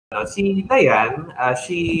si Diane,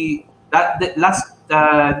 last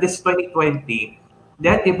this 2020,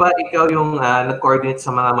 then iba ikaw yung nag-coordinate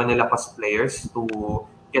sa mga Manila cosplayers to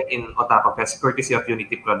get in Otaku Fest courtesy of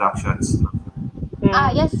Unity Productions.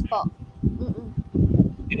 Yes po.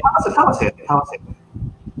 How was it?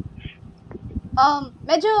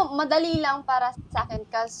 Medyo madali lang para sa akin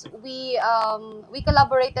because we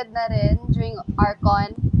collaborated na rin during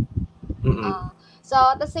Arcon. So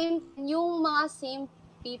at the same time, yung mga same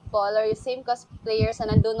people or yung same cosplayers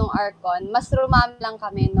na nandun nung Arcon, mas rumami lang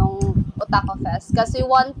kami nung Otaku Fest kasi we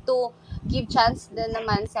want to give chance din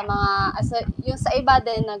naman sa mga yung sa iba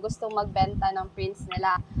din na gustong magbenta ng prints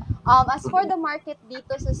nila. As for the market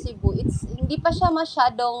dito sa Cebu, hindi pa siya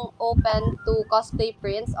masyadong open to cosplay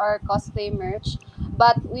prints or cosplay merch,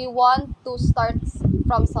 but we want to start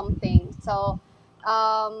from something. So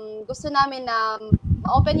gusto namin na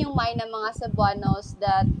ma-open yung mind ng mga Cebuanos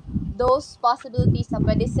that those possibilities na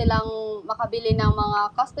pwede silang makabili ng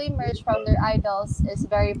mga cosplay merch from their idols is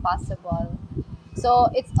very possible. So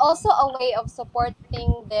it's also a way of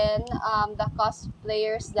supporting then the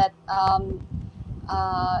cosplayers that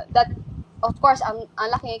of course ang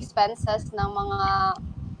laking expenses ng mga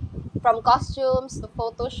from costumes to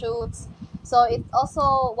photo shoots. So it's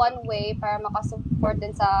also one way para makasupport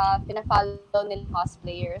din sa pina-follow nila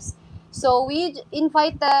cosplayers. So we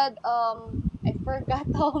invited I forgot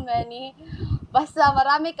how many. Basta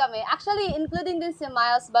marami kami. Actually, including din si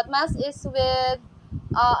Miles, but Miles is with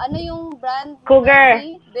ano yung brand? Cougar.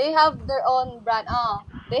 They have their own brand.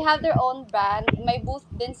 They have their own brand. May booth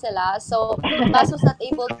din sila. So, Miles was not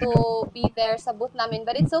able to be there sa booth namin,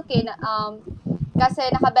 but it's okay na kasi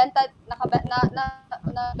nabenta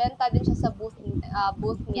din siya sa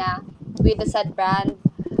booth niya with the said brand.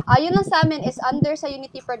 Yun lang sa amin is under sa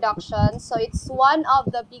Unity Productions. So it's one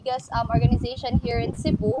of the biggest organization here in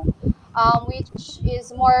Cebu, which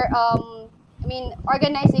is more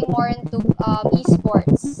organizing more into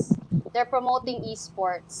esports. They're promoting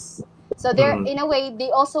esports. So they're in a way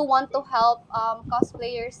they also want to help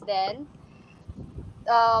cosplayers then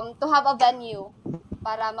to have a venue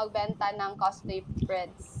para magbenta ng cosplay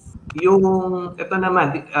prints. Yung ito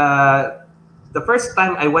naman the first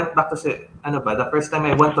time I went back to the first time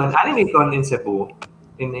I went to an anime con in Cebu,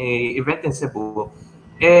 in a event in Cebu,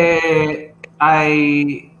 I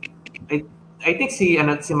think si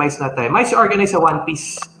Mais natay. Mais organized a One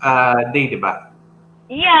Piece day, di ba?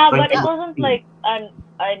 Yeah, but it wasn't like an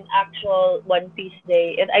actual One Piece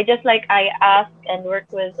day. I asked and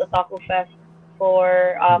worked with Otaku Fest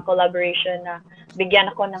for collaboration na bigyan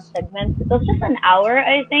ako ng segments. It was just an hour,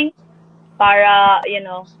 I think, para,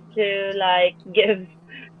 to like give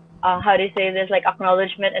how do you say this, like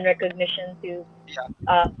acknowledgement and recognition to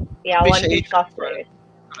One Piece cosplayers.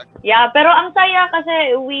 Yeah, pero ang saya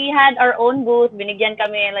kasi we had our own booth, binigyan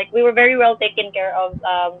kami, like we were very well taken care of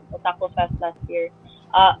Otaku Fest last year.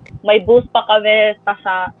 May booth pa kami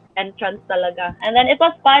sa entrance talaga. And then it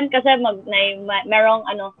was fun kasi merong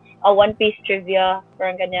a One Piece trivia,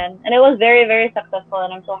 parang ganyan. And it was very, very successful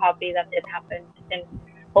and I'm so happy that it happened. And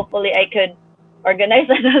hopefully I could organize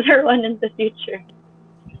another one in the future.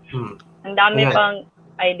 Ang dami pang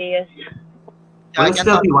ideas. Will it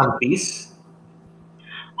still be One Piece?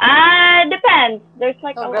 Depends. There's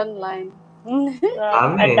like a run line. Ang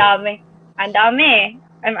dami.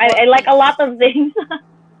 I like a lot of things.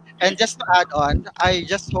 And just to add on, I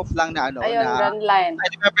just hope lang na run line. I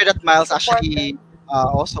remember that Miles actually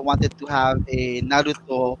also wanted to have a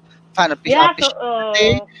Naruto fan appreciation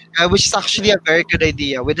day, which is actually a very good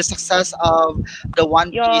idea. With the success of the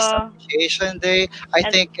One Piece appreciation day, I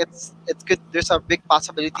think it's good. There's a big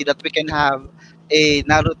possibility that we can have a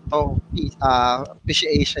Naruto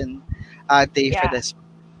appreciation day for this.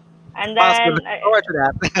 And then look forward to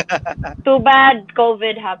that. Too bad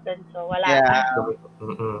COVID happened, so wala.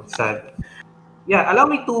 Sad. Yeah, allow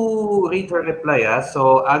me to read her reply.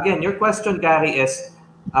 So again, your question, Gary, is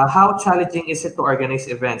how challenging is it to organize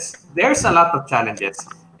events? There's a lot of challenges.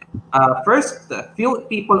 First, few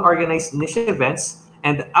people organize niche events,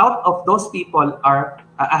 and out of those people are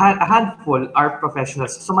a handful are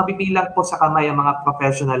professionals. So mabibilang po sa kamay ang mga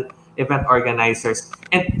professional event organizers,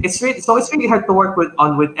 and it's really hard to work with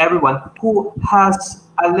everyone who has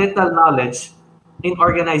a little knowledge in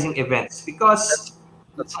organizing events, because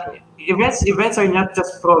events are not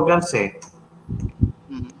just programs.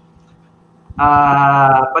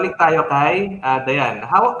 Balik tayo kay Diane.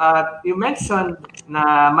 How you mentioned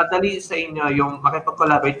na madali sa inyo yung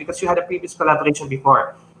makipag-collaborate because you had a previous collaboration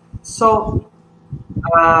before. So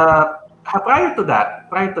prior to that,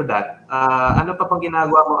 ano pa pang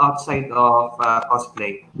ginagawa mo outside of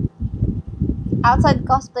cosplay? Outside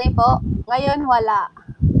cosplay po? Ngayon wala.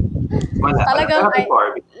 Wala. Talagang Pero before.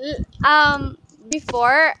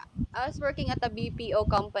 before I was working at a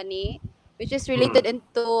BPO company which is related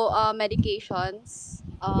into medications.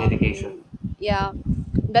 Medication. Yeah.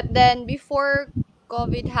 But then before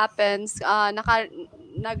COVID happens,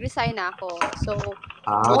 nag-resign na ako. So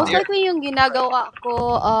Oh most Ah. dear. likely yung ginagawa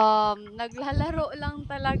ko naglalaro lang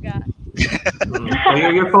talaga. So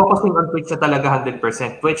you're focusing on Twitch na talaga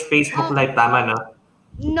 100%. Twitch, Facebook Ah, Live, tama, no?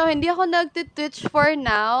 No, hindi ako nagti-Twitch for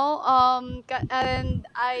now. And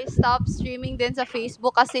I stopped streaming din sa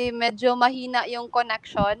Facebook kasi medyo mahina yung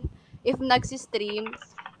connection if nagsi-stream.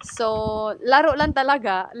 So, laro lang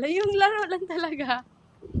talaga. Yung laro lang talaga.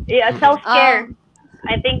 Yeah, self-care. Um,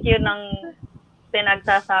 I think yun ang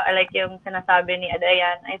like yung sinasabi ni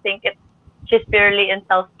Diane. I think she's purely in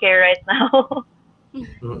self-care right now.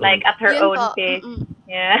 Like at her Yun own po. pace.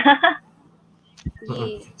 Yeah.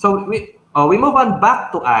 So we move on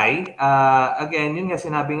back to Ai. Again, yun nga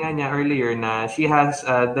sinabi nga niya earlier na she has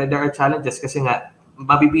there are challenges kasi nga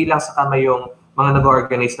mabibilang sa kamay yung mga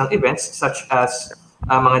nag-organize ng events such as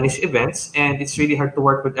mga niche events, and it's really hard to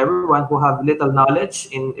work with everyone who have little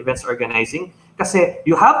knowledge in events organizing kasi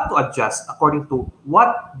you have to adjust according to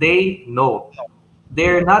what they know.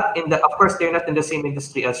 They're not in the, of course, they're not in the same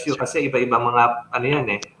industry as you kasi iba-iba mga, ano yan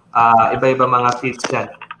eh, iba-iba mga fields yan.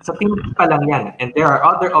 Sa team pa lang yan. And there are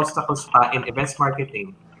other obstacles pa in events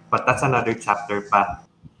marketing, but that's another chapter pa.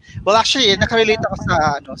 Well, actually, nakarelate ako sa,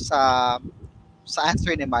 ano, sa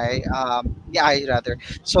answer ni Mai, ni Ai rather.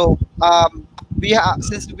 So, I'm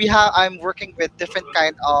working with different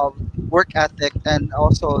kind of work ethic and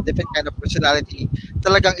also different kind of personality.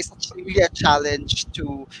 Talagang it's really a challenge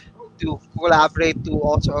to collaborate, to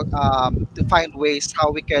also to find ways how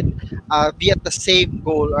we can be at the same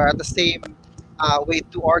goal or at the same way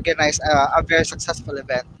to organize a very successful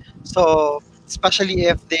event. So especially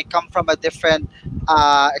if they come from a different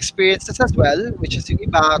experiences as well, which is yung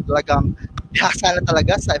iba talagang bihasa na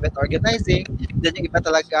talaga sa event organizing, then yung iba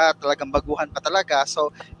talagang baguhan pa talaga.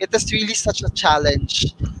 So it is really such a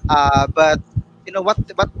challenge. But you know what?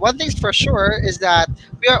 But one thing's for sure is that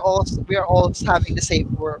we're all having the same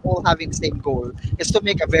goal, is to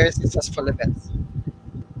make a very successful event.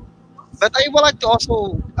 But I would like to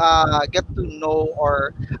also get to know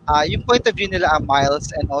or yung point of view nila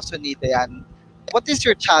Miles and also ni Diane. What is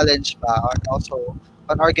your challenge ba and also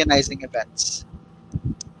on organizing events?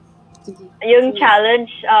 Yung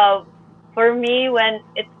challenge for me when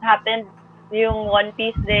it happened, yung One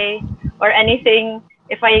Piece Day or anything,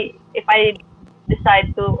 if I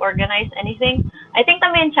decide to organize anything, I think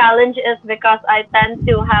the main challenge is because I tend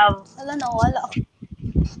to have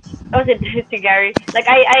to Gary. Like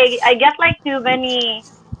I get like too many,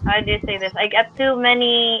 how do you say this? I get too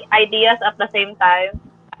many ideas at the same time.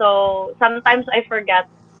 So sometimes I forget,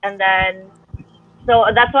 and then so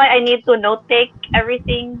that's why I need to note take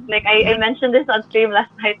everything. Like I mentioned this on stream last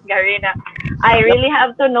night, Gary. Na I really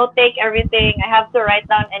have to note take everything. I have to write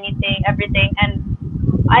down everything, and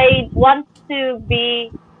I want to be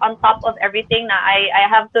on top of everything. Na I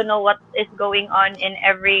have to know what is going on in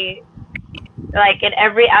every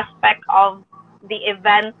aspect of the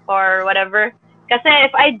event or whatever. Kasi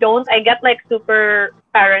if I don't, I get like super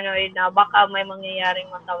paranoid na baka may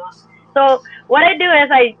mangyayaring masama. So what I do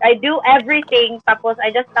is I do everything, tapos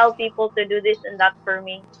I just tell people to do this and that for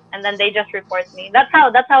me, and then they just report me. That's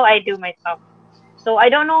how I do my stuff. So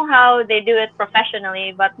I don't know how they do it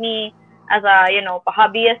professionally, but me as a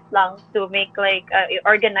hobbyist lang to make like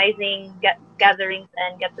organizing gatherings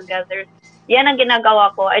and get-togethers. Yan ang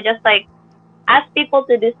ginagawa ko. I just like ask people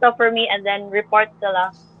to do stuff for me and then report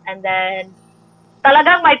sila, and then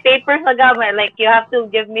talagang my papers agama, like you have to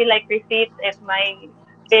give me like receipts if my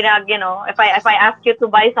if I ask you to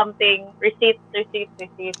buy something, receipts.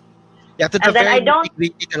 You have to and then I don't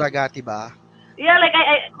talaga, diba? Yeah, like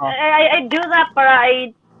I do that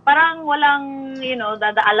parang walang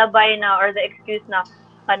the alabay na or the excuse na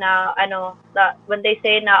when they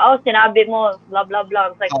say na sinabi mo blah blah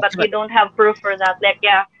blah, it's like but you don't have proof for that, like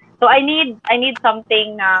yeah. So I need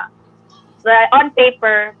something na on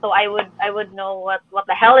paper, so I would know what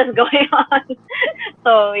the hell is going on.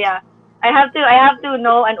 So yeah, I have to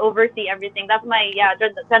know and oversee everything. That's my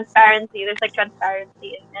the transparency. There's like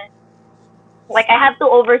transparency in it. Like I have to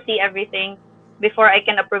oversee everything before I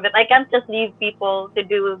can approve it. I can't just leave people to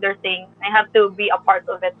do their thing. I have to be a part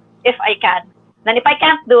of it if I can. Then if I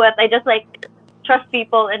can't do it, I just like trust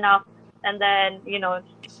people enough, and then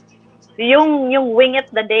yung wing it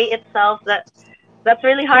the day itself, that's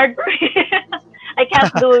really hard for me. I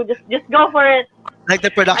can't do just go for it. Like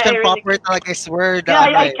the production I really proper talaga is where the,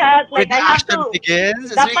 yeah, I can't where like the I have action to begins.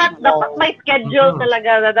 It's really dapat wow. my schedule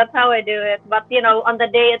talaga. That's how I do it. But on the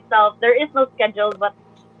day itself, there is no schedule. But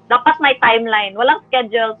dapat may timeline. Walang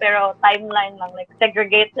schedule pero timeline lang. Like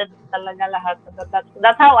segregated talaga lahat. So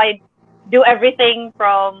that's how I do everything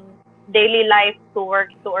from daily life to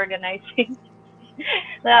work to organizing.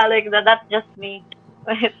 Yeah, like that's just me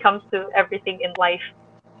when it comes to everything in life.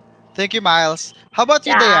 Thank you, Miles. How about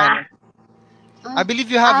you, Yeah. Diane? I believe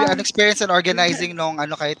you have Ah, an experience in organizing nung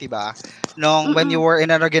ano kayo, diba? Nung when you mm-mm. were in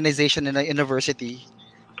an organization in a university.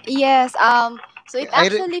 Yes. So it I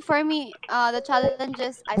re- actually for me, the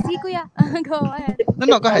challenges. I see, kuya. Go ahead.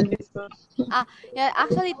 no, go ahead. Yeah.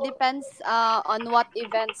 Actually, it depends on what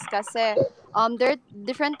events. Kasi there are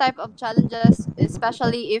different type of challenges,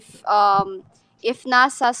 especially if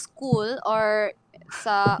nasa school or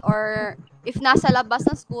if nasa labas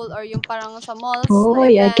ng school or yung parang sa malls na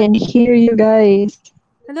Hoy, I event. can hear you guys.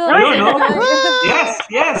 Hello. Ayun, no? Agonoy.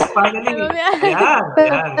 Yes, finally. Yan, yan.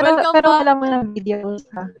 Welcome Pero po. wala mo ng videos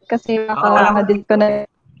ha. Kasi baka Wala mo. ma-disconnect.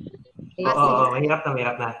 Oo, Sige.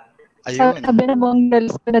 mahirap na. Ayun. Sabi ng mga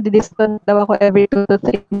girls ko na disconnect daw ako every 2 to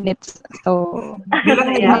 3 minutes. So,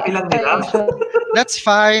 Bilang nila, bilang nila. That's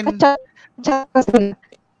fine. Tsaka kasi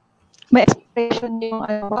may expression yung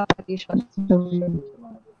application.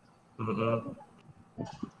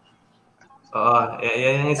 Oo,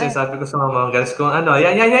 yan yung sinasabi ko sa mga girls kung ano,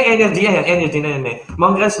 yan energy na yan eh.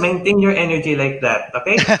 Mga girls, maintain your energy like that,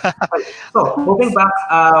 okay? So, moving back,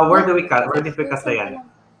 where did we cut yan?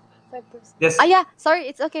 5%. Yes. Yeah, sorry,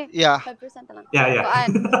 it's okay. Yeah. 5% na lang. Yeah. Kuan,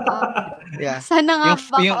 Yeah. sana nga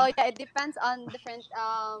Yung- it depends on different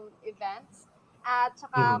events. At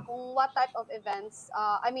saka kung what type of events.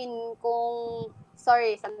 I mean,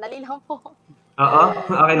 sorry, sandali lang po. Oo,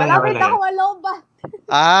 okay lang. Malapit ako malobat.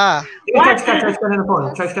 Sige, charge ka na ng phone.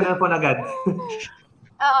 Charge ka na ng phone agad.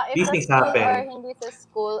 If These sa things school happen. or hindi sa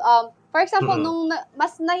school. For example,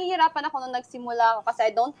 mas nahihirapan ako nung nagsimula ako kasi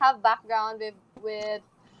I don't have background with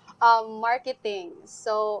marketing.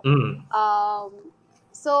 So,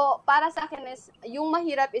 so para sa akin is, yung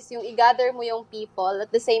mahirap is yung i-gather mo yung people at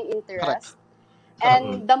the same interest.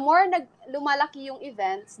 And the more lumalaki yung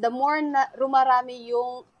events, the more rumarami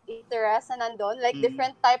yung interest na nandun, like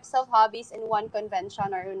different types of hobbies in one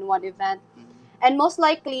convention or in one event. And most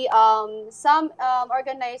likely, some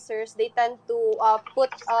organizers, they tend to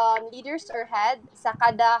put leaders or head sa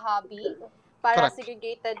kada hobby para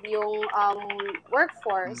segregated yung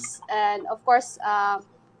workforce. And of course,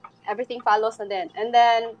 everything follows na din. And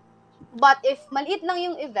then, but if maliit lang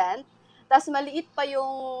yung event, tas maliit pa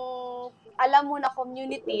yung alam mo na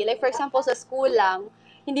community, like for example sa school lang,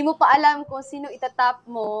 hindi mo pa alam kung sino itatap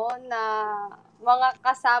mo na mga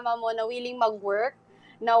kasama mo na willing mag-work,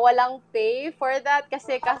 na walang pay for that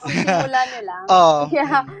kasi simula nila.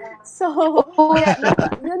 Yeah. So,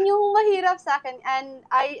 yun yung mahirap sa akin. And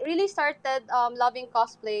I really started loving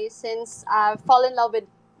cosplay since I fall in love with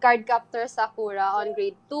Cardcaptor Sakura on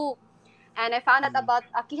grade 2. And I found out about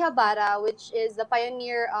Akihabara, which is the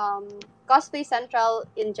pioneer cosplay central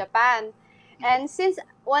in Japan. And since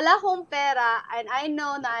wala akong pera, and I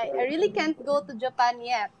know na I really can't go to Japan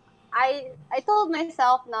yet, I told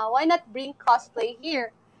myself na, why not bring cosplay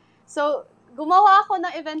here? So, gumawa ako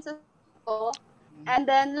ng events ko, and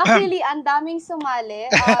then luckily, ang daming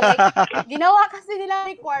sumali. Ginawa kasi nila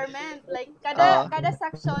requirement. Like, kada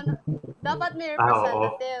section, dapat may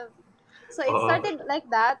representative. So, it started like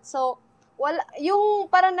that. So, yung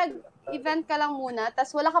parang nag-event ka lang muna,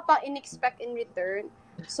 tas wala ka pang in-expect in return.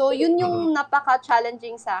 So, yun yung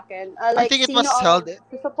napaka-challenging sa akin. I Like, think it was held...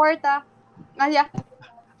 Suporta. Yeah.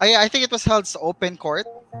 I think it was held sa open court,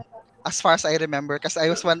 as far as I remember, because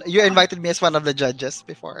you invited me as one of the judges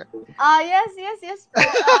before. Yes. Po.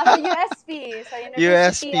 Sa USP. So,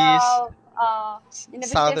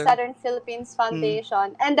 University of Southern Philippines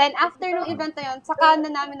Foundation. And then, after nung event na yun, saka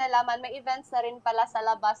na namin nalaman, may events na rin pala sa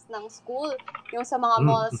labas ng school, yung sa mga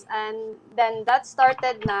malls. And then, that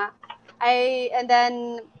started na. And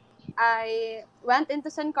then, I went into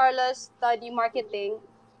San Carlos, study marketing.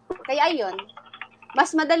 Kaya ayun,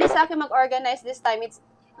 mas madali sa akin mag-organize this time. It's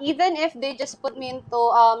even if they just put me into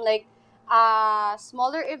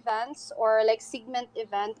smaller events or like segment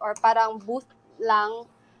event or parang booth lang,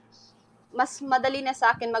 mas madali na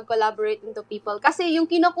sa akin mag-collaborate into people. Kasi yung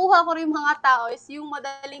kinukuha ko rin mga tao is yung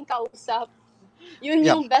madaling kausap. Yun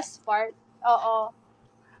yung best part. Oo.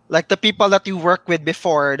 Like the people that you work with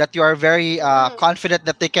before, that you are very confident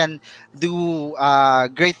that they can do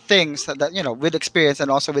great things, that with experience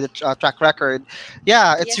and also with a track record.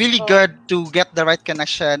 Yeah, it's really good to get the right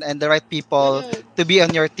connection and the right people to be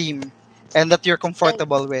on your team and that you're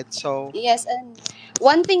comfortable with. So yes, and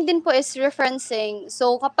one thing din po is referencing.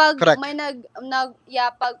 So, kapag Correct. may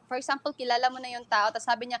pag, for example, kilala mo na yung tao, tapos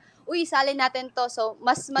sabi niya, uy, isali natin to. So,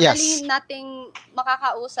 mas madali nating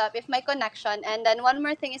makakausap if may connection. And then, one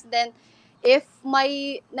more thing is then, if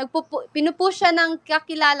may pinupush siya ng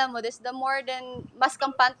kakilala mo, this the more than mas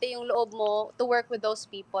kampante yung loob mo to work with those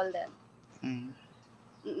people then.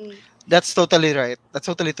 That's totally right. That's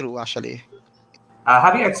totally true, actually.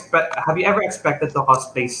 Have you ever expected to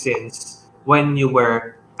cosplay since when you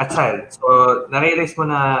were a child? So, na-realize mo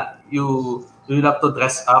na you love to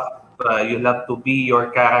dress up, you love to be your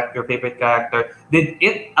favorite character. Did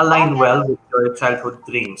it align well with your childhood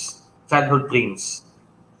dreams?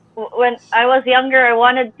 When I was younger, I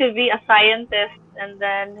wanted to be a scientist, and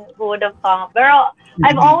then who would have thought? Pero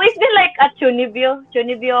I've always been like a chunibyo.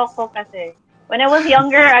 Chunibyo ako kasi. When I was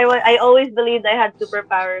younger, I always believed I had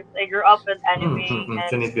superpowers. I grew up with anime. I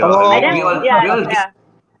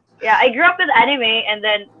grew up with anime, and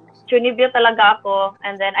then chunibyo talaga ako,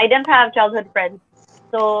 and then I didn't have childhood friends.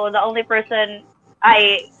 So the only person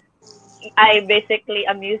I basically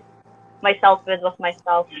amused myself with was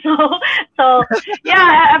myself. So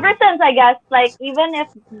yeah, ever since, I guess, like, even if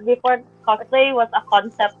before cosplay was a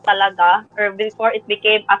concept talaga, or before it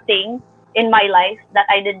became a thing in my life that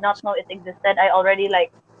I did not know it existed, I already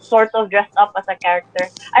like sort of dressed up as a character.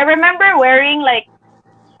 I remember wearing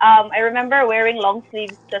long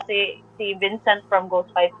sleeves kasi si Vincent from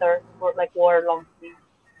Ghostfighter wore long sleeves.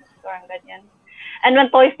 Parang ganyan. And when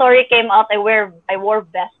Toy Story came out, I wore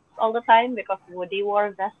vests all the time because Woody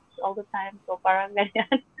wore vests all the time. So parang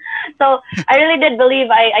ganyan. So I really did believe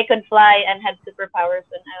I could fly and had superpowers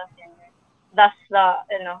when I was younger. Thus the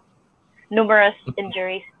numerous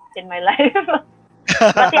injuries in my life.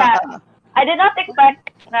 But yeah, I did not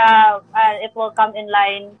expect it will come in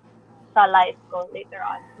line sa life ko later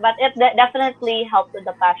on. But it definitely helped with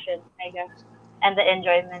the passion, I guess, and the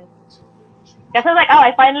enjoyment. Kasi like,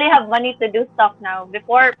 I finally have money to do stuff now.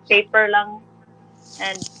 Before, paper lang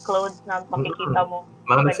and clothes na makikita mo.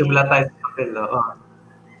 Nagsimula tayo sa papel,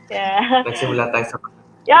 Yeah. Nagsimula tayo sa papel.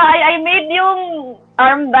 Yeah, I made yung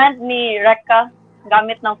armband ni Rekka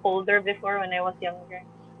gamit ng folder before when I was younger.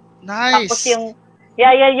 Nice. Tapos yung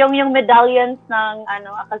medallions ng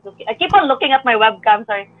Akazuki. I keep on looking at my webcam,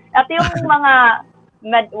 sorry. At yung mga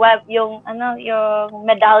yung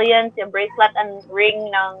medallions, yung bracelet and ring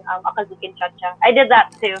ng Akazuki Chacha. I did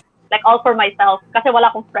that too. Like all for myself kasi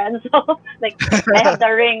wala akong friends. So like I have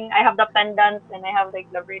the ring, I have the pendants, and I have like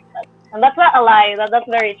the bracelet. And that's not a lie. That's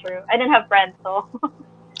very true. I didn't have friends, so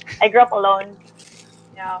I grew up alone.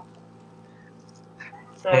 Yeah.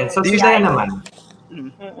 So si Diane naman.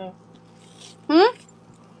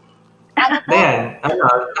 Diane,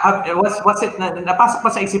 what's it napasok pa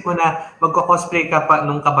sa isip mo na magko-cosplay ka pa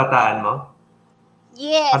nung kabataan mo?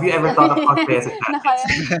 Yes. Have you ever thought of cosplay as a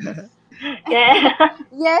child? Yeah.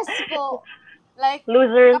 Yes po. Like,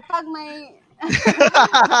 losers. Kapag may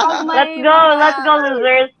let's go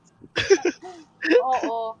losers.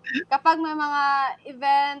 Oo. Kapag may mga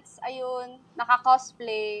events, ayun,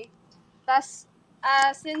 naka-cosplay. Tas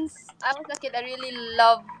since I was a kid, I really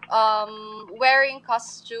love wearing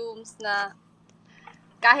costumes na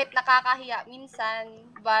kahit nakakahiya minsan,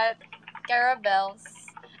 but caravels.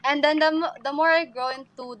 And then the more I grow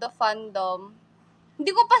into the fandom,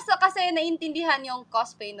 hindi ko pa kasi naiintindihan yung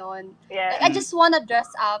cosplay noon. Yeah. Like, I just wanna dress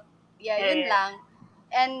up. Yeah, yun lang.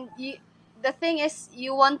 And the thing is,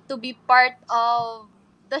 you want to be part of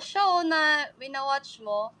the show na winawatch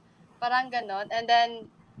mo. Parang ganon.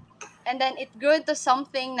 And then it grew into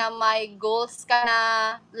something na my goals ka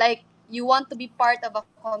na, like, you want to be part of a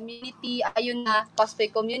community, ayun na, cosplay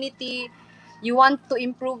community. You want to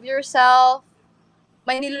improve yourself.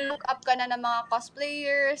 May nilook up ka na ng mga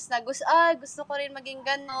cosplayers na gusto ko rin maging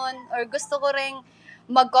ganon, or gusto ko rin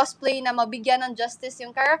mag-cosplay na mabigyan ng justice yung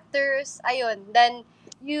characters. Ayun. Then,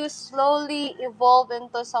 you slowly evolve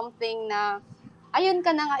into something na, ayun ka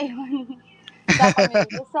na ngayon sa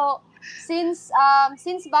community. So, since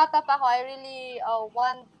bata pa ako, I really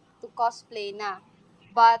want to cosplay na.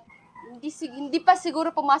 But, hindi pa siguro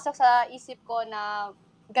pumasok sa isip ko na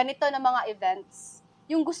ganito na mga events.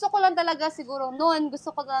 Yung gusto ko lang talaga siguro noon,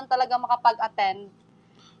 gusto ko lang talaga makapag-attend.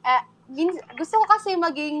 Gusto ko kasi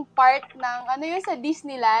maging part ng, yung sa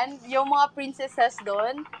Disneyland, yung mga princesses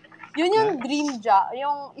doon. Yun yung dream job,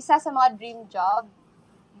 yung isa sa mga dream job.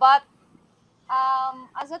 But,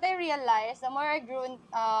 as what I realized, the more I grew,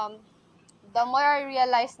 the more I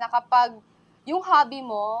realized na kapag yung hobby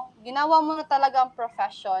mo, ginawa mo na talagang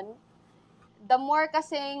profession, the more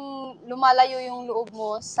kasing lumalayo yung loob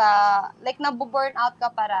mo sa, like, nabu-burn out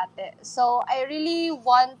ka parate. So, I really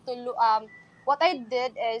want to, what I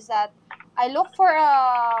did is that, I look for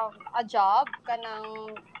a job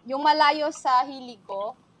kanang yung malayo sa hilig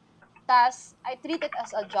ko, tas I treat it as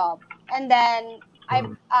a job. And then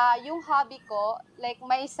yung hobby ko, like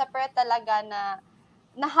may separate talaga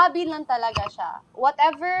na hobby lang talaga siya.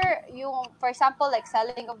 Whatever yung, for example, like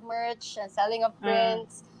selling of merch and selling of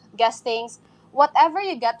prints, guestings, whatever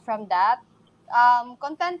you get from that,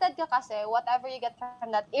 contented ka kasi whatever you get from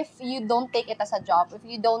that if you don't take it as a job, if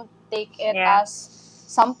you don't take it as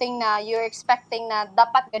something na you're expecting na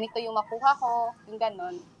dapat ganito yung makuha ko, yung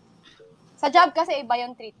ganon. Sa job kasi iba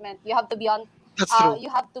yung treatment. You have to be on, That's true.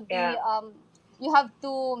 you have to be, you have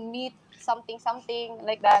to meet something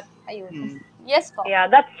like that. Ayun. Yes po.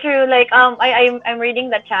 Yeah, that's true. Like I'm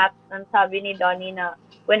reading the chat and sabi ni Donnie na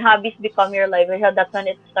when hobbies become your livelihood, that's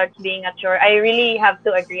when it starts being a chore. I really have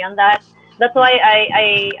to agree on that. That's why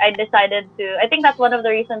I decided to. I think that's one of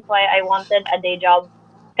the reasons why I wanted a day job.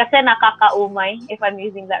 Kasi nakakaumay, if I'm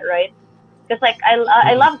using that right. Because like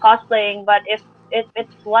I love cosplaying, but if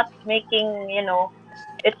it's what's making, you know,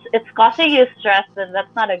 it's causing you stress, then that's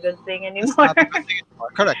not a good thing anymore. It's not a good thing anymore.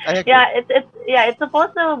 Correct. I agree. Yeah, it's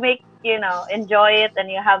supposed to make, you know, enjoy it and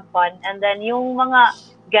you have fun. And then yung mga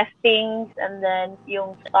guestings and then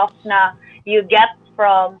yung stuff na you get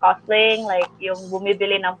from cosplaying, like yung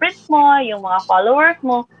bumibili ng prints mo, yung mga followers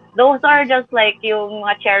mo, those are just like yung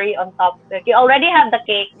mga cherry on top. Like you already have the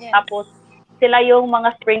cake, tapos sila yung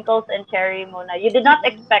mga sprinkles and cherry mo na you did not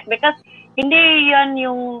expect, because hindi yan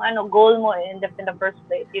yung goal mo in the first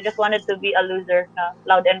place. You just wanted to be a loser,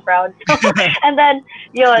 loud and proud. And then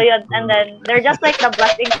and then they're just like the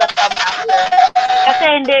blessings that come after.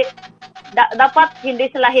 Kasi dapat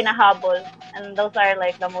hindi sila hinahabol, and those are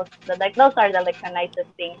like the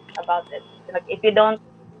nicest things about it. Like if you don't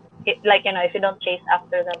if you don't chase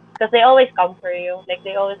after them, because they always come for you. Like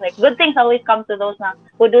they always good things always come to those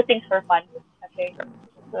who do things for fun. Okay,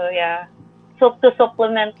 so yeah. So to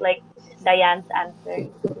supplement like Diane's answer,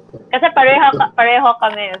 kasi pareho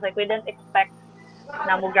kami. It's like we didn't expect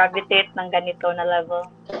na mo gravitate ng ganito na level.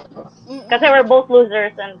 Kasi we're both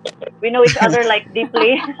losers and we know each other like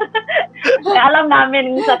deeply. Alam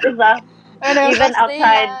namin yung isa't isa. Even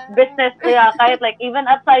outside business, kahit like even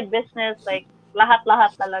outside business, like lahat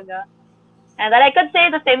talaga. And then I could say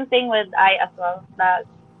the same thing with Ai as well. Na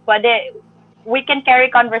we can carry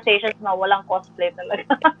conversations na walang cosplay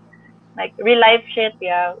talaga. Like real life shit,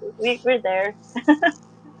 yeah. We're there.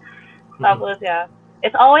 Tapos yeah.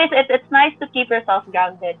 It's always it's nice to keep yourself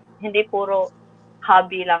grounded. Hindi puro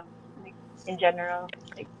hobby lang, like, in general.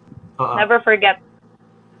 Like, never forget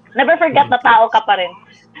na tao ka pa rin.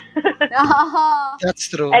 That's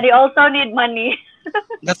true. And you also need money.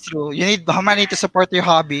 That's true. You need money to support your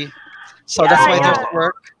hobby. So that's why there's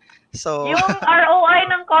work. So yung ROI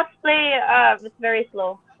ng cosplay, it's very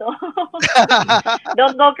slow. So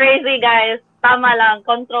don't go crazy, guys. Tama lang,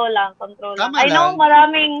 control lang. I know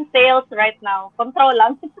maraming sales right now. Control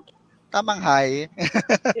lang. Tamang high.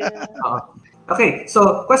 Okay,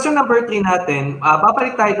 so question number 3 natin,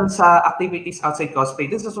 babalik tayo dun sa activities outside cosplay.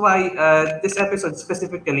 This is why this episode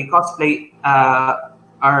specifically cosplay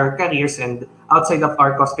our careers and outside of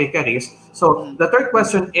our cosplay careers. So the third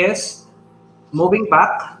question is, moving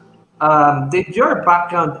back, did your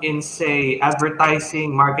background in, say,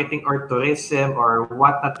 advertising, marketing, or tourism, or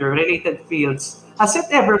whatnot, your related fields, has it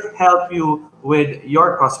ever helped you with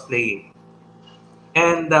your cosplaying?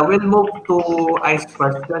 And we'll move to Ai's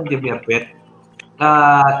question. Give me a bit.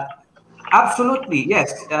 Absolutely,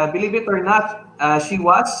 yes. Believe it or not, she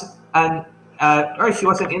was an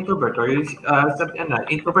introvert, or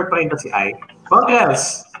introvert pa rin ba si Ai?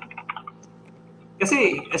 Congrats!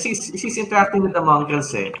 Kasi she's interacting with the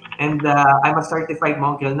mongrels eh. And I'm a certified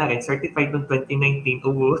mongrel na rin. Certified noong 2019.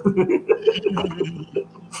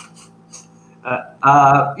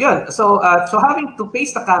 Yun. So having to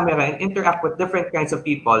face the camera and interact with different kinds of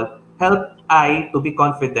people helped Ai to be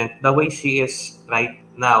confident the way she is right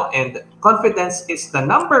now. And confidence is the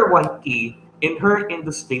number one key in her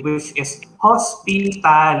industry, which is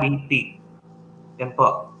hospitality. Yan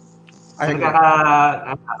po.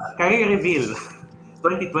 Career reveal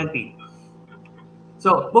 2020.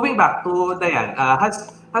 So moving back to Diane,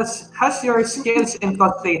 has your skills in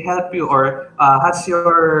cosplay helped you, or has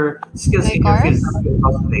your skills in your field helped you in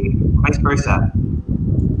cosplay, vice versa?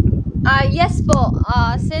 Yes po.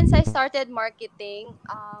 Since I started marketing,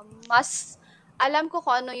 mas alam ko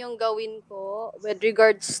kung ano yung gawin ko with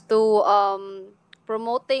regards to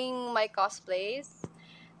promoting my cosplays.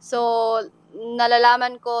 So,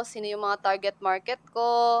 nalalaman ko sino yung mga target market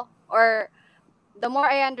ko, or the more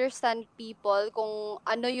I understand people, kung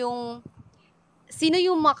sino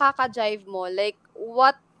yung makaka-jive mo, like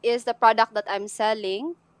what is the product that I'm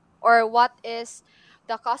selling, or what is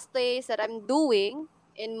the cosplays that I'm doing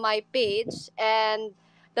in my page, and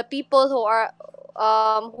the people who are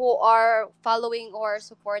following or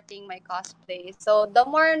supporting my cosplay. So the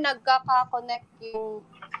more nagkaka-connect yung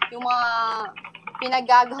mga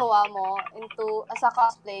pinagagawa mo into as a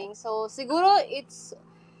cosplaying. So siguro it's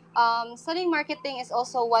studying marketing is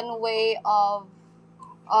also one way of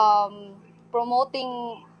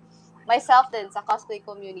promoting myself din sa cosplay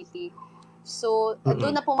community. So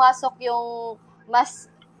doon na pumasok yung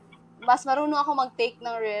mas marunong ako mag-take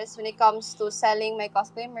ng risk when it comes to selling my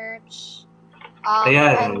cosplay merch.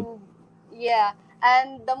 And yeah,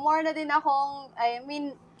 and the more na din akong, I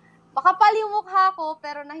mean, makapal yung mukha ko,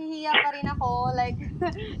 pero nahihiya pa rin ako, like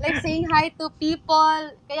saying hi to people.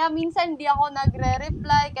 Kaya minsan hindi ako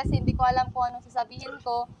nagre-reply kasi hindi ko alam kung anong sasabihin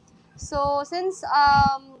ko. So, since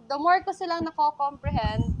the more ko silang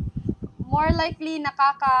nako-comprehend, more likely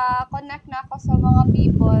nakaka-connect na ako sa mga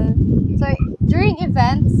people. So, during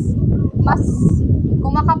events, mas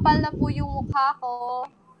kumakapal na po yung mukha ko.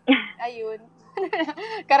 Ayun.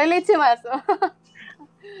 Karelate si Maso.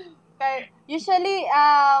 Usually,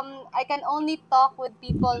 I can only talk with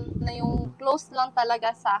people na yung close lang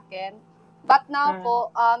talaga sa akin. But now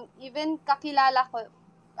po, even nakilala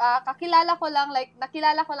ko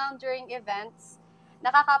lang during events,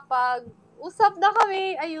 nakakapag-usap na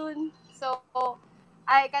kami, ayun. So,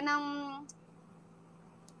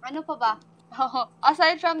 ano pa ba?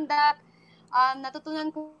 Aside from that,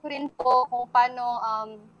 natutunan ko rin po kung paano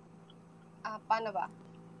ba?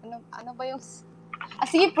 Ano ba yung...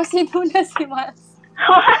 sige, proceed muna si Mas.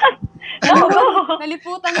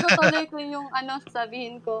 Naliputan ko tuloy ko yung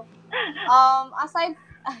sabihin ko.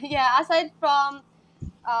 Aside from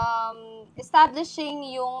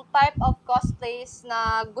establishing yung type of cosplays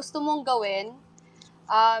na gusto mong gawin,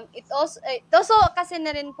 it also kasi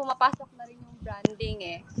na rin pumapasok na rin yung branding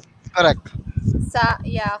eh. Correct.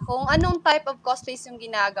 Kung anong type of cosplays yung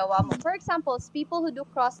ginagawa mo. For example, people who do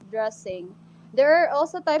cross-dressing, there are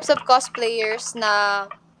also types of cosplayers na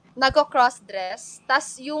nagko-cross-dress.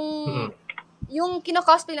 Tas yung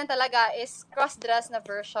kino-cosplay lang talaga is cross-dress na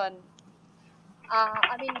version.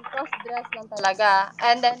 Cross-dress lang talaga.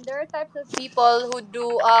 And then there are types of people who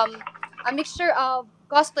do a mixture of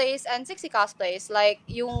cosplays and sexy cosplays, like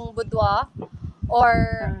yung boudoir or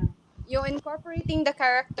yung incorporating the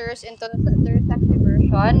characters into their sexy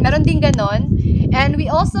version. Meron din ganon. And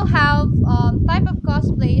we also have type of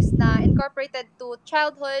cosplays na incorporated to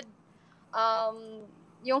childhood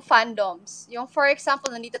yung fandoms. Yung for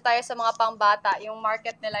example, nandito tayo sa mga pambata, yung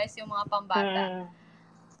market nila is yung mga pambata.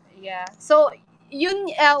 Yeah. So,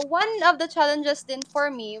 yun, one of the challenges din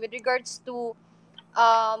for me with regards to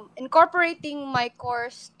incorporating my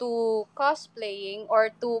course to cosplaying or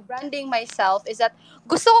to branding myself is that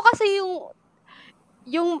gusto ko kasi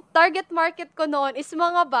yung target market ko noon is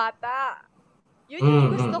mga bata. Yun yung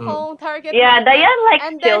gusto kong target market. Diane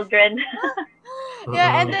likes children.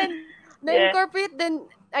 And then na-incorporate then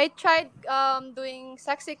I tried doing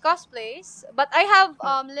sexy cosplays, but I have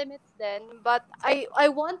limits then, but I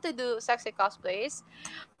want to do sexy cosplays.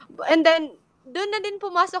 And then doon na din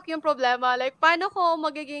pumasok yung problema, like paano ko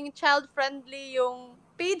magiging child-friendly yung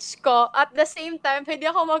page ko at the same time hindi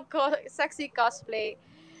ako mag-sexy cosplay.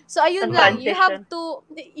 So ayun lang, you have to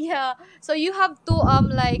so you have to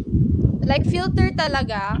like filter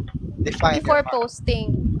talaga before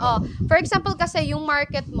posting. For example kasi yung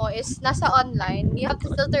market mo is nasa online, you have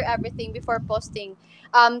to filter everything before posting.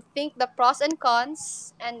 Think the pros and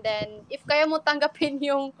cons, and then if kaya mo tanggapin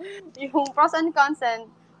yung pros and cons, and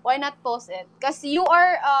why not post it? Because you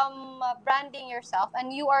are branding yourself,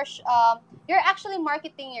 and you're actually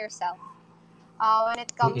marketing yourself when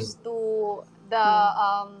it comes to the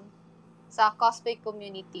sa cosplay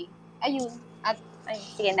community. Ayun.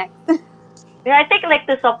 Sige, next. I think like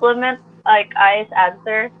to supplement like Ai's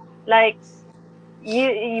answer, like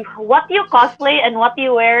you what you cosplay and what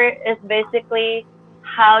you wear is basically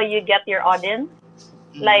how you get your audience.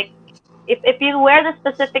 Like if you wear the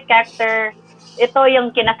specific character, ito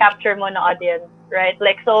yung kina-capture mo na audience, right?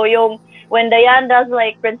 Like so when Diane does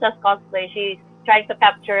like princess cosplay, she's trying to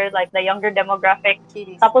capture like the younger demographic.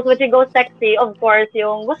 Tapos when she goes sexy, of course,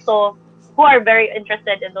 yung gusto who are very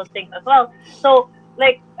interested in those things as well. So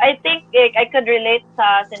like I think I could relate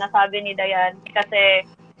sa sinasabi ni Diane kasi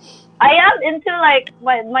I am into like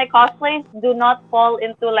my cosplays do not fall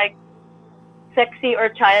into like sexy or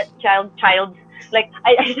child. Like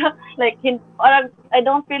I don't like I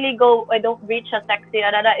don't really go, I don't reach a sexy.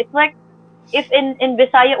 It's like if in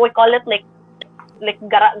Bisaya we call it like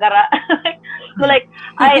gara. So like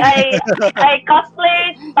I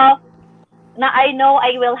cosplay stuff na I know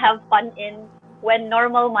I will have fun in. when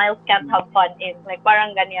normal miles can't have fun in. Like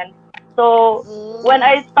parang ganyan. So when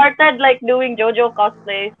I started like doing JoJo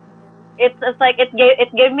cosplays, it's like it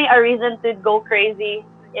gave me a reason to go crazy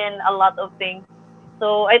in a lot of things.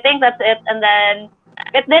 So I think that's it. And then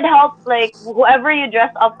it did help, like whoever you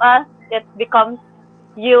dress up as, it becomes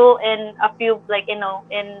you in a few, like in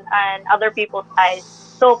other people's eyes.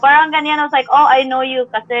 So parang ganyan, I was like, oh, I know you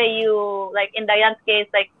kasi you, like in Diane's case,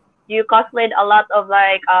 like you cosplayed a lot of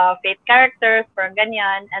like Fate characters, parang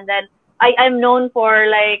ganyan. And then I'm known for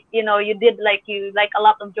like, you did like, you like a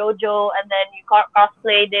lot of JoJo, and then you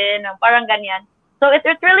cosplayed in, parang ganyan. So it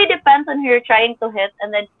really depends on who you're trying to hit,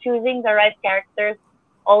 and then choosing the right characters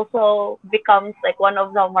also becomes like one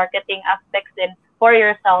of the marketing aspects in for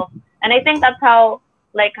yourself. And I think that's how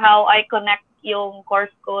I connect yung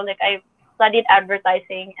course ko. Like I studied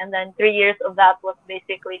advertising, and then 3 years of that was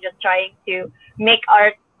basically just trying to make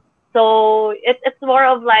art. So it's more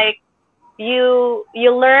of like you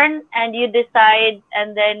learn and you decide,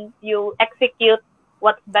 and then you execute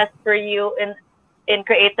what's best for you in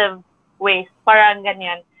creative ways. Parang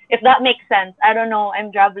ganyan. If that makes sense. I don't know, I'm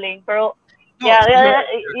drabbling. Pero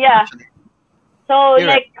yeah. So You're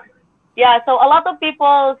like right. Yeah, so a lot of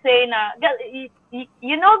people say na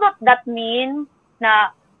you know that meme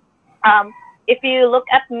na if you look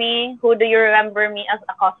at me, who do you remember me as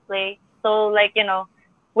a cosplay? So like,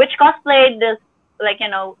 which cosplay does, like,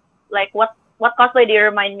 like what cosplay do you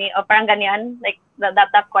remind me of? Parang ganyan, like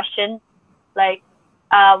that question. Like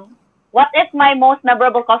what is my most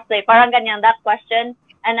memorable cosplay? Parang ganyan, that question.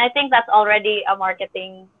 And I think that's already a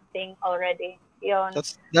marketing thing already. Yun.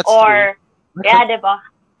 That's or true. yeah, diba?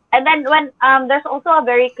 And then when there's also a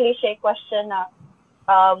very cliche question na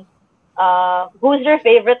who's your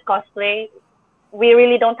favorite cosplay? We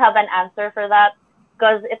really don't have an answer for that,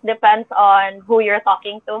 because it depends on who you're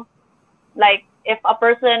talking to. Like if a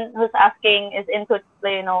person who's asking is into,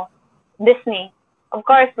 Disney, of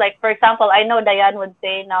course, like for example, I know Diane would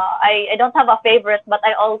say, no, I don't have a favorite, but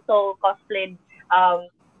I also cosplayed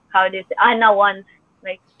how do you say, Anna once.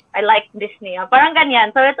 Like I like Disney. Parang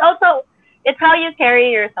ganyan. So it's how you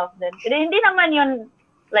carry yourself then. Hindi naman yun,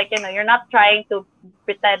 like, you're not trying to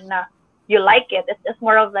pretend na you like it. It's just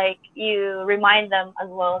more of like you remind them as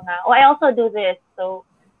well na, oh, I also do this. So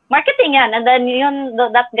marketing yan, and then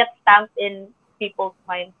that gets stamped in people's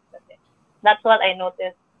minds. That's what I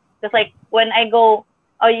noticed. Just like when I go,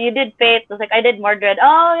 oh, you did Fate, it's like I did Mordred.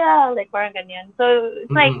 Oh yeah, like parang ganyan. So it's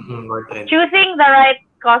like choosing the right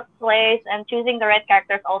cosplays and choosing the right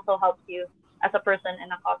characters also helps you as a person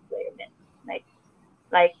in a cosplay event.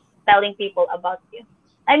 Like telling people about you.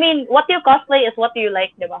 I mean, what you cosplay is what you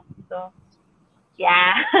like, diba? So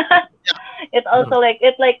yeah. It's also like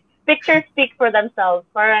pictures speak for themselves.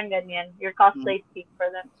 Parang ganyan. Your cosplays speak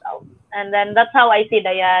for themselves. And then that's how I see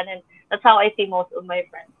Diane, and that's how I see most of my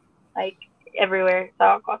friends. Like everywhere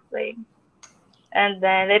sa cosplaying. And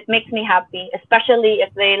then it makes me happy, especially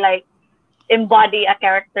if they like embody a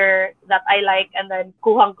character that I like, and then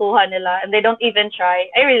kuhang-kuha nila, and they don't even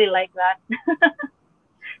try. I really like that.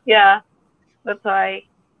 Yeah, that's why.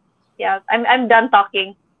 Yeah, I'm done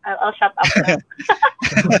talking. I'll shut up now.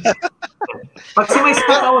 Pag si Mais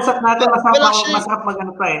kausap natin, masarap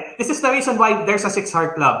mag-ano pa eh. This is the reason why there's a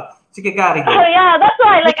 6-heart club. Sige, Gary, go. Oh yeah, that's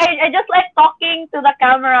why. Like I just like talking to the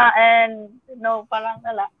camera, and parang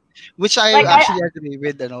wala. Which I like, actually agree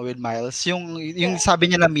with Miles. Yung sabi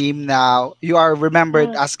niya na meme na you are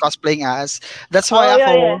remembered as cosplaying as. That's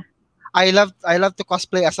why I love to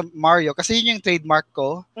cosplay as a Mario kasi yun yung trademark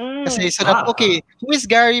ko. Kasi so that, okay, who is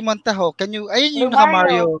Gary Montejo? Ayun yung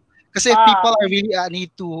naka-Mario. Kasi if people are really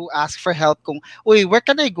need to ask for help kung, uy, where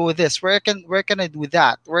can I go this? Where can I do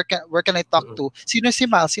that? Where can I talk to? Sino si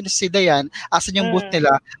Miles? Sino si Diane? Asan yung booth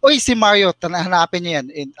nila? Uy, si Mario, hanapin niya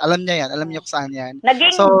yan. Alam niya yan. Alam niya kung saan yan.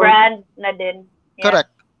 Naging brand na din. Yeah.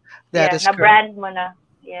 Correct. That is correct. Na-brand mo na.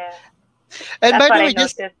 Yeah. And by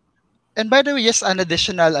the way, just an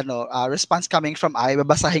additional response coming from Ai,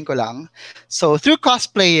 babasahin ko lang. So, through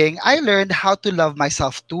cosplaying, I learned how to love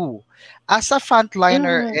myself too. As a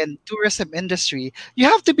frontliner in tourism industry, you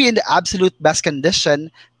have to be in the absolute best condition,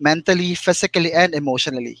 mentally, physically, and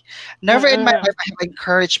emotionally. Never in my life I have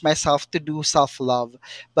encouraged myself to do self-love,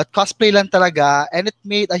 but cosplay lang talaga, and it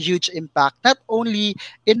made a huge impact, not only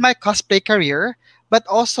in my cosplay career, but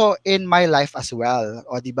also in my life as well.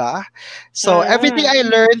 O, diba? So, everything I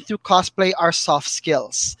learned through cosplay are soft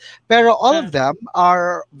skills. Pero all of them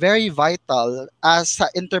are very vital as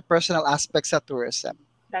interpersonal aspects of tourism.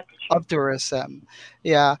 Of tourism.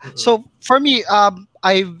 Yeah. So, for me,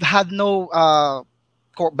 I've had no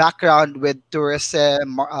background with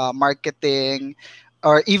tourism, marketing,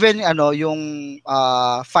 or even yung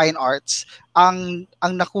fine arts, ang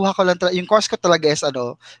nakuha ko lang talaga, yung course ko talaga is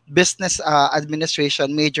business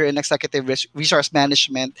administration, major in executive resource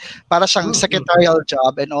management, para siyang secretarial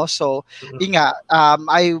job. And also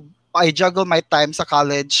I juggle my time sa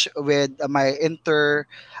college with my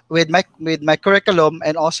curriculum,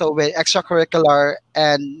 and also with extracurricular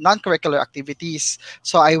and non-curricular activities.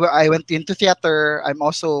 So I went into theater. I'm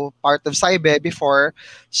also part of Saibe before.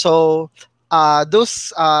 So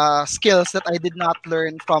those skills that I did not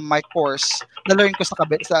learn from my course, na-learn ko sa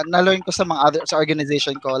mga other sa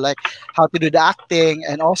organization ko, like how to do the acting,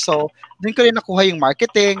 and also doon ko rin nakuha yung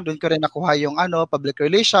marketing, doon ko rin nakuha yung public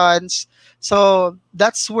relations. So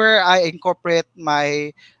that's where I incorporate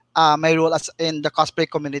my role as in the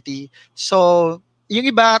cosplay community. So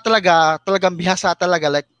yung iba talagang bihasa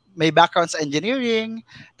talaga, like may background sa engineering,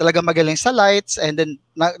 talagang magaling sa lights, and then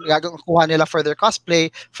nagakuha nila for their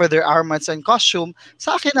cosplay, for their armaments and costume.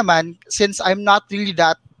 Sa akin naman, since I'm not really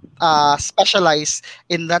that specialized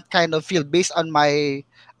in that kind of field based on my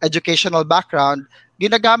educational background,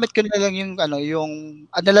 ginagamit ko na lang yung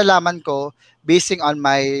nalalaman ko basing on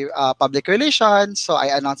my public relations. So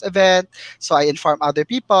I announce event, so I inform other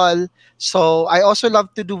people. So I also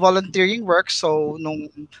love to do volunteering work. So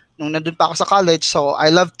nung nandun pa ako sa college, so I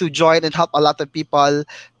love to join and help a lot of people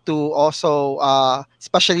to also,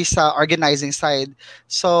 especially sa organizing side.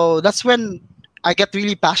 So that's when I get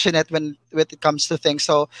really passionate when it comes to things.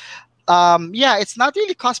 So yeah, it's not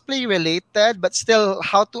really cosplay related, but still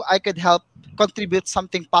I could help contribute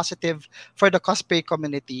something positive for the cosplay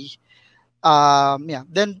community. Yeah,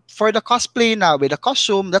 then for the cosplay now with the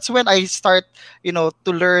costume, that's when I start to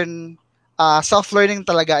learn, self-learning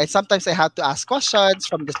talaga, and sometimes I have to ask questions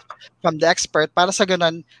from the expert, para sa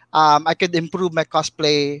ganun I could improve my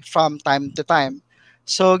cosplay from time to time.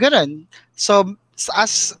 So ganun. So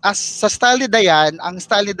as sa style ni Diane, ang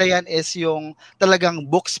style ni Diane is yung talagang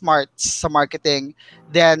book smarts sa marketing,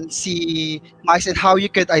 then si Mais and how you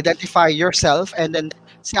could identify yourself, and then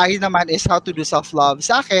si Ai naman is how to do self-love.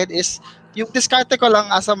 Sa akin is yung diskarte ko lang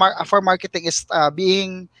as for marketing is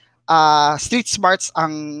being street smarts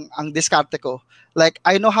ang diskarte ko. Like,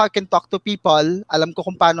 I know how I can talk to people. Alam ko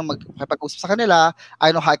kung paano makipag-usap sa kanila.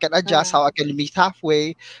 I know how I can adjust, how I can meet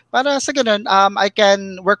halfway. Para sa ganun, I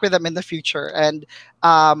can work with them in the future. And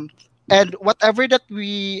whatever that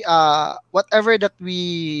we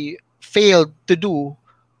failed to do,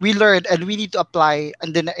 we learned and we need to apply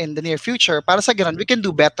in the near future. Para sa ganun, we can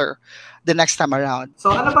do better the next time around.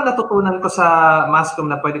 So ano ba natutunan ko sa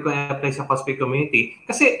Mascom na pwede ko i-apply sa cosplay community?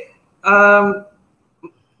 Kasi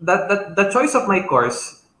the choice of my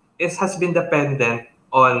course has been dependent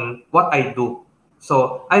on what I do.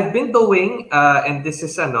 So I've been doing, and this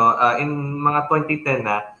is in mga 2010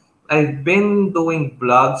 na, I've been doing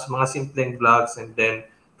vlogs, mga simpleng vlogs, and then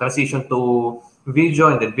transition to video,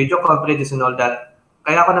 and then video coverages and all that.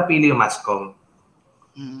 Kaya ako napili yung Mascom.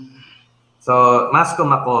 So Mascom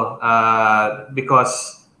ako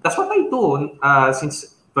because that's what I do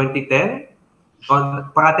since 2010.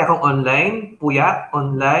 Parati akong online, puyat,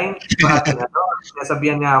 online, parati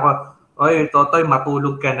nasabihan niya ako, oy, Totoy,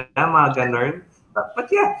 matulog ka na, mga ganun. But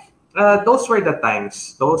yeah, those were the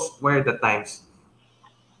times.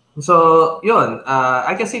 So, yun,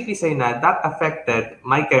 I can safely say na that affected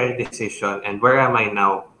my career decision and where am I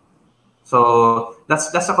now. So, that's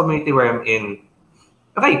the community where I'm in.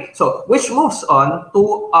 Okay, so, which moves on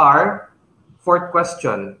to our fourth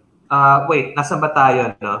question. Wait, nasa ba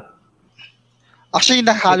tayo, no? Actually,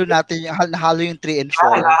 nahalo yung 3 and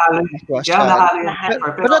 4. Nahalo yung 3 and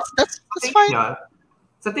 4. But that's fine.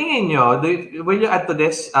 Sa tingin nyo, will you add to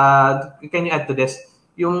this? Can you add to this?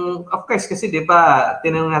 Yung, of course, kasi di ba,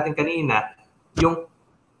 tinanong natin kanina, yung,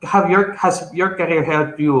 has your career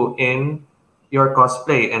helped you in your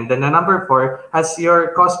cosplay? And then the number 4, has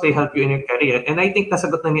your cosplay helped you in your career? And I think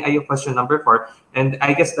nasagot na ni Ayo question number 4, and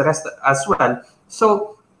I guess the rest as well.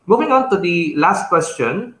 So, moving on to the last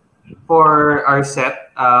question for our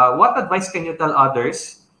set, what advice can you tell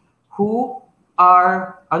others who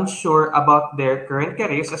are unsure about their current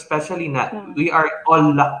careers, especially na we are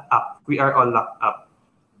all locked up.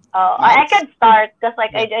 I can start because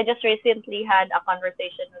I just recently had a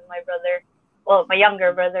conversation with my brother, my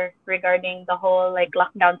younger brother, regarding the whole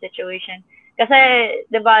lockdown situation. Kasi,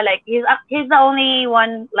 diba, he's the only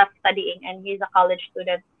one left studying and he's a college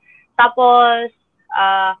student. Tapos,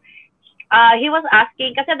 he was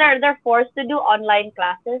asking, kasi they're forced to do online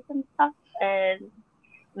classes and stuff, and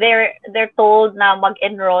they're told na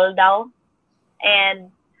mag-enroll daw,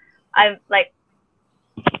 and I'm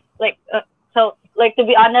so to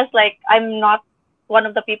be honest, I'm not one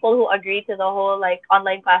of the people who agreed to the whole like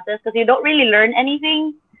online classes because you don't really learn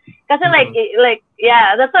anything. Because like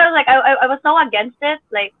yeah, that's why I was like I was so against it.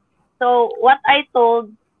 Like, so what I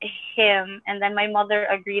told him and then my mother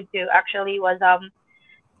agreed to actually was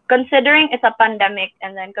considering it's a pandemic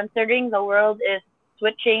and then considering the world is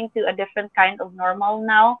switching to a different kind of normal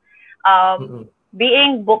now,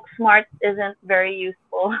 being book smart isn't very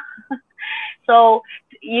useful. So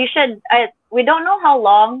you should, we don't know how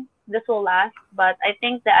long this will last, but I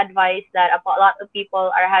think the advice that a lot of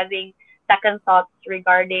people are having second thoughts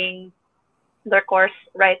regarding their course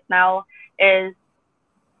right now is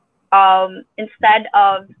instead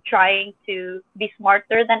of trying to be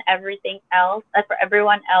smarter than everything else, for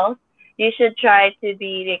everyone else, you should try to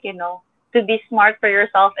be like, you know, to be smart for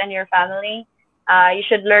yourself and your family. You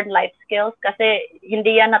should learn life skills kasi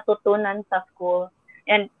hindi yan natutunan sa school.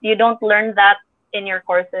 And you don't learn that in your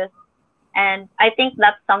courses. And I think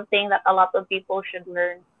that's something that a lot of people should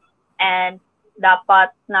learn. And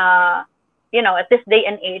dapat na, you know, at this day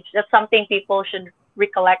and age, that's something people should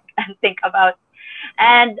recollect and think about.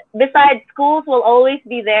 And besides, schools will always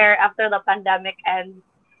be there after the pandemic, and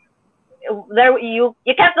there you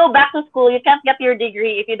can't go back to school. You can't get your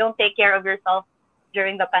degree if you don't take care of yourself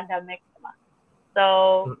during the pandemic.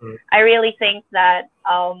 So I really think that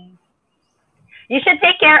you should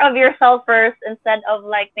take care of yourself first instead of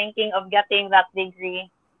like thinking of getting that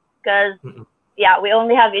degree, because yeah, we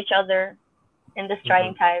only have each other in this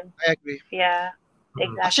trying time. I agree. Yeah,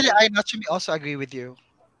 exactly. Actually, I naturally also agree with you.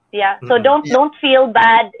 Yeah, so don't feel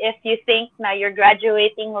bad if you think now you're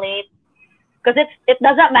graduating late, because it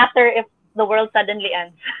doesn't matter if the world suddenly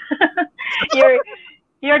ends.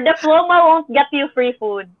 your diploma won't get you free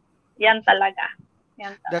food. Yan talaga.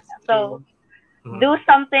 Yan talaga. So do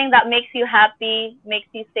something that makes you happy,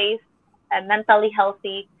 makes you safe, and mentally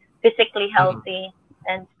healthy, physically healthy,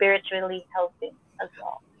 and spiritually healthy as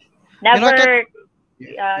well. Never,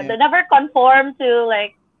 never conform to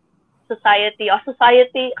like society. Or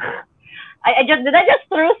society, I just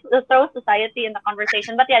throw society in the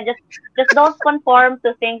conversation, but yeah, just don't conform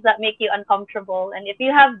to things that make you uncomfortable. And if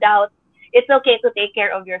you have doubts, it's okay to take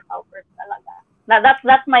care of yourself first.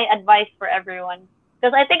 That's my advice for everyone.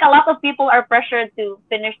 Because I think a lot of people are pressured to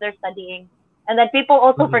finish their studying. And then people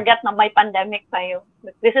also forget na may pandemic tayo.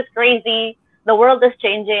 This is crazy. The world is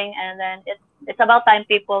changing. And then it's about time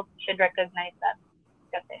people should recognize that.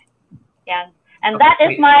 Kasi, yan. And that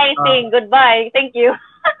is my thing. Goodbye. Thank you.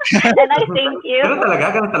 And I thank you. Ganun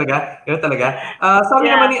talaga. Sabi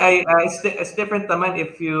naman ni Ai, it's different naman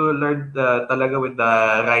if you learned talaga with the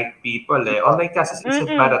right people. Online classes isn't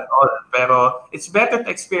bad at all. Pero it's better to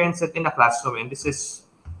experience it in a classroom. And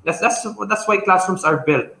that's why classrooms are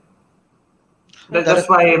built. That's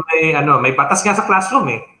why may batas nga sa classroom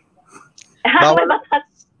eh.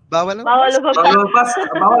 Bawal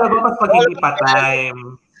lumabas pag hindi pa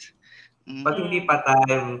time. Pag hindi pa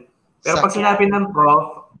time. Pero pag sinabi ng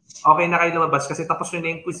prof, okay na kayo lumabas kasi tapos yun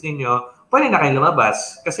na yung quiz ninyo, pwede na kayo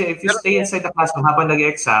lumabas. Kasi if you stay inside the classroom habang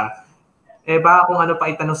nag-exam, baka kung ano pa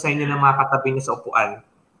itanong sa inyo ng mga katabi niyo sa upuan.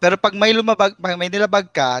 Pero pag may nilabag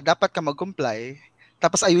ka, dapat ka mag-comply,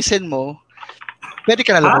 tapos ayusin mo, pwede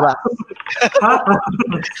ka na lumabas.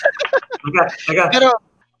 Pero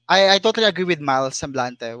I totally agree with Mais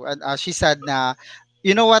Semblante. She said na,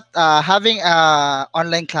 you know what, having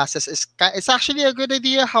online classes it's actually a good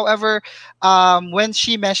idea. However, when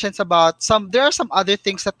she mentions about there are some other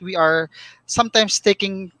things that we are sometimes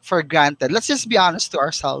taking for granted. Let's just be honest to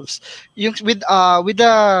ourselves. With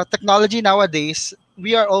the technology nowadays,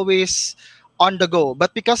 we are always on the go,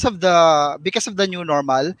 but because of the new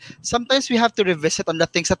normal, sometimes we have to revisit on the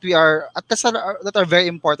things that that are very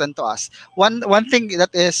important to us. One thing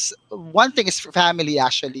is family,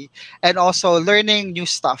 actually, and also learning new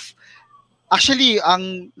stuff. Actually,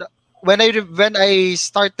 when I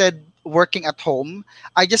started working at home,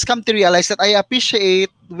 I just come to realize that I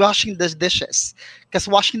appreciate washing the dishes, because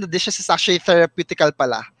washing the dishes is actually therapeutical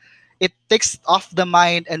pala. It takes off the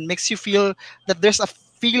mind and makes you feel that there's a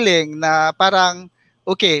feeling na parang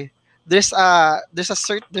okay, there's a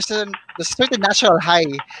certain natural high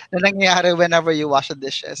na nangyayari whenever you wash the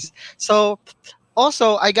dishes. So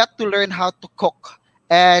also I got to learn how to cook,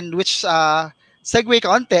 and which segue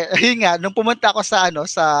konti. Yun nga, nung pumunta ako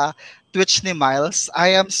sa Twitch ni Miles,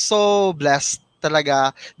 I am so blessed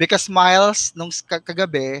talaga because Miles nung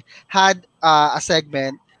kagabi had a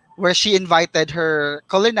segment where she invited her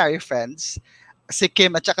culinary friends, si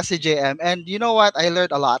Kim at saka si JM, and you know what, I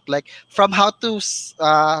learned a lot, like from a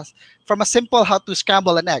simple how to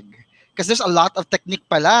scramble an egg, because there's a lot of technique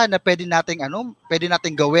pala na pwede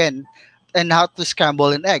nating gawin and how to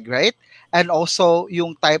scramble an egg, right? And also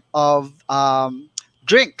yung type of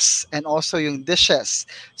drinks and also yung dishes.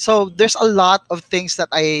 So there's a lot of things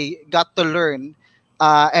that I got to learn.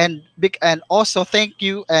 And also thank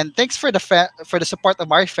you and thanks for for the support of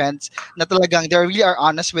my friends na talagang they really are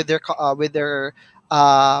honest with um,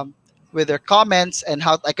 with their comments and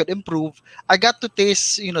how I could improve. I got to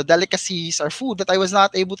taste, delicacies or food that I was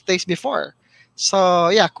not able to taste before. So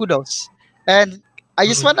yeah, kudos. And I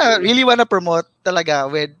just really wanna promote talaga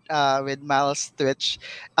with Miles Twitch.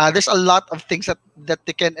 There's a lot of things that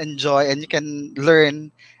you can enjoy and you can learn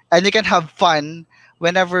and you can have fun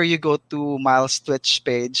whenever you go to Miles Twitch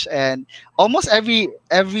page. And almost every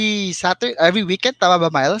Saturday, every weekend, tama ba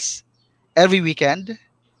Miles? Every weekend,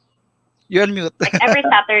 you're on mute. Like every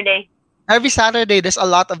Saturday. Every Saturday, there's a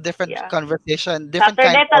lot of different Yeah. conversation, different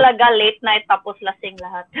Saturday kind talaga late night tapos lasing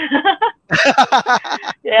lahat.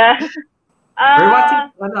 Yeah. We're watching,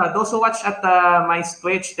 those who watch at Mais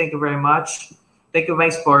Twitch, thank you very much. Thank you,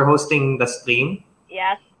 Mais, for hosting the stream.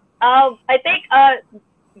 Yes. I think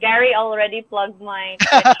Gary already plugged my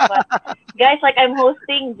Twitch, but guys, like I'm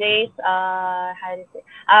hosting Jay's how do you say?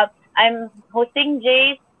 I'm hosting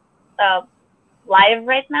Jay's live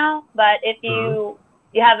right now, but if you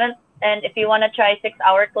haven't and if you want to try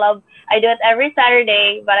 6-hour club, I do it every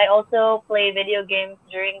Saturday, but I also play video games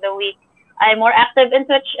during the week. I'm more active in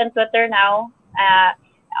Twitch and Twitter now.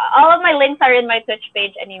 All of my links are in my Twitch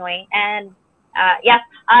page anyway. And yes,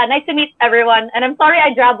 nice to meet everyone. And I'm sorry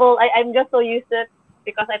I drabble. I'm just so used to it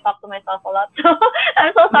because I talk to myself a lot. So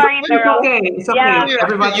I'm so sorry, Pero. It's okay. Yeah.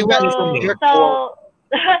 Everybody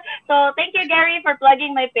so thank you, Gary, for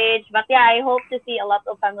plugging my page. But yeah, I hope to see a lot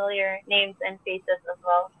of familiar names and faces as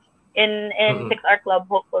well in 6-hour club.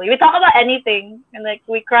 Hopefully, we talk about anything and like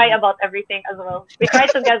we cry about everything as well. We cry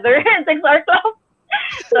together in 6-hour club.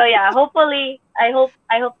 So yeah, hopefully, I hope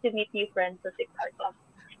to meet you friends at 6-hour club.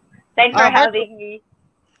 Thanks for having me.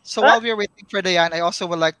 So while we're waiting for Diane, I also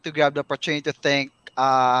would like to grab the opportunity to thank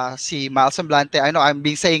si Mais Semblante. I know I'm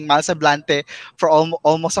being saying Mais Semblante for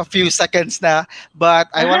almost a few seconds na, but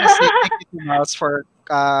I want to say thank you to Miles for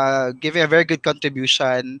giving a very good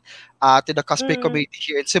contribution to the cosplay community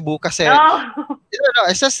here in Cebu. Kasi, I'm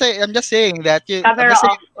just saying that camera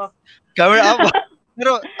off. Camera off.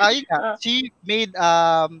 Pero she made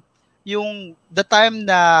the time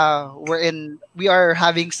na we are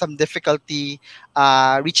having some difficulty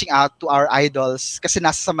reaching out to our idols kasi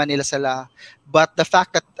nasa sa Manila sila. But the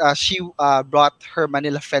fact that she brought her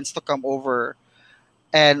Manila friends to come over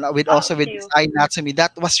and with Ai Natsumi,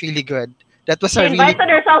 that was really good. That was she invited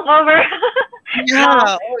herself over.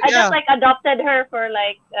 Yeah. I just like adopted her for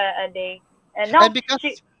like a day. And no, because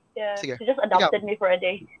she just adopted me for a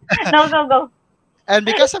day. No, go. And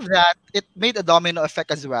because of that, it made a domino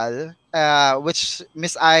effect as well, which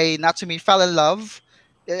Miss Ai Natsumi fell in love.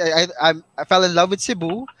 I fell in love with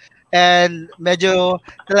Cebu. And medyo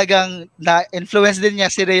talagang na-influence din niya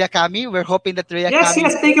si Rhea Kami. We're hoping that Rhea Kami... Yes,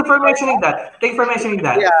 thank you for mentioning that.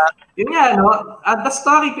 Yeah. Yun nga, no? The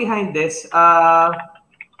story behind this,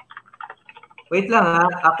 wait lang ha.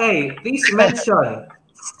 Okay, please mention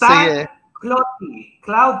Stan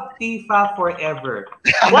Cloud Tifa Forever.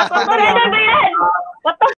 What the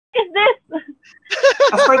is this?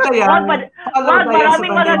 As per Diane,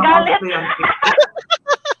 maraming magagalit.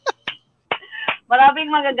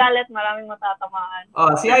 Maraming magagalit, maraming matatamaan.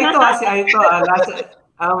 Oh, si Aito.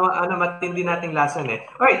 Matindi nating lason eh.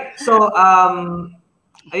 Alright, so,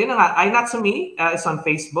 ayun na nga, Ai Natsumi is on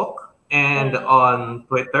Facebook and on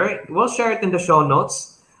Twitter. We'll share it in the show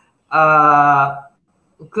notes.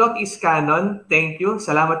 Clock is Canon, thank you.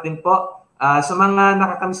 Salamat din po. Sa mga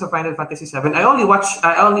nakakami sa Final Fantasy 7, I only watch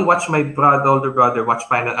my older brother watch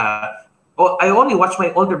Final. I only watch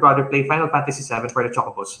my older brother play Final Fantasy 7 for the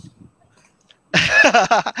Chocobos.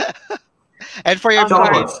 And for your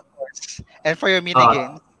and for your mini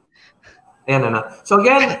game. Ayan, So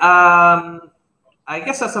again, I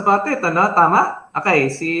guess that's about it, Tama? Okay,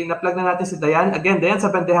 na-plug na natin si Diane. Again, Diane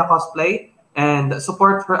Sabandeja Cosplay, and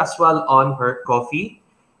support her as well on her coffee.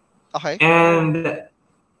 Okay. And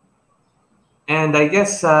I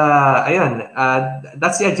guess,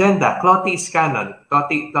 that's the agenda. Clotty is canon.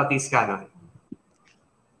 Clotty is canon.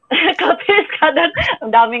 Clotty is canon.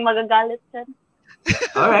 Ang daming magagalit dyan.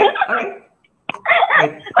 All right.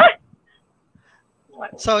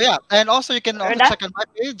 So yeah, and also you can also check on my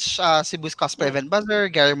page, Cebu's Cosplay Event Buzzer,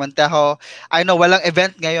 Gary Montejo. I know walang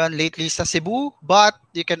event ngayon lately sa Cebu, but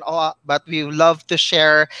we love to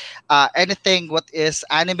share anything what is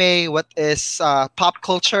anime, what is pop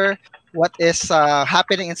culture, what is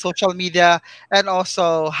happening in social media, and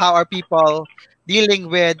also how are people dealing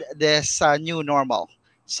with this new normal.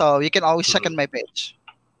 So you can always check on my page.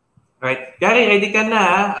 Right. Gary, ready ka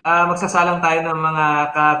na? Magsasalang tayo ng mga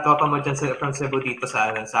katropa mo dyan from Cebu dito sa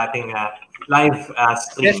ating live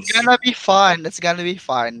streams. It's gonna be fun. It's gonna be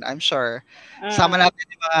fun, I'm sure. Sama natin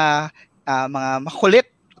yung mga makulit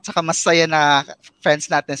at saka masaya na friends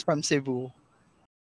natin from Cebu.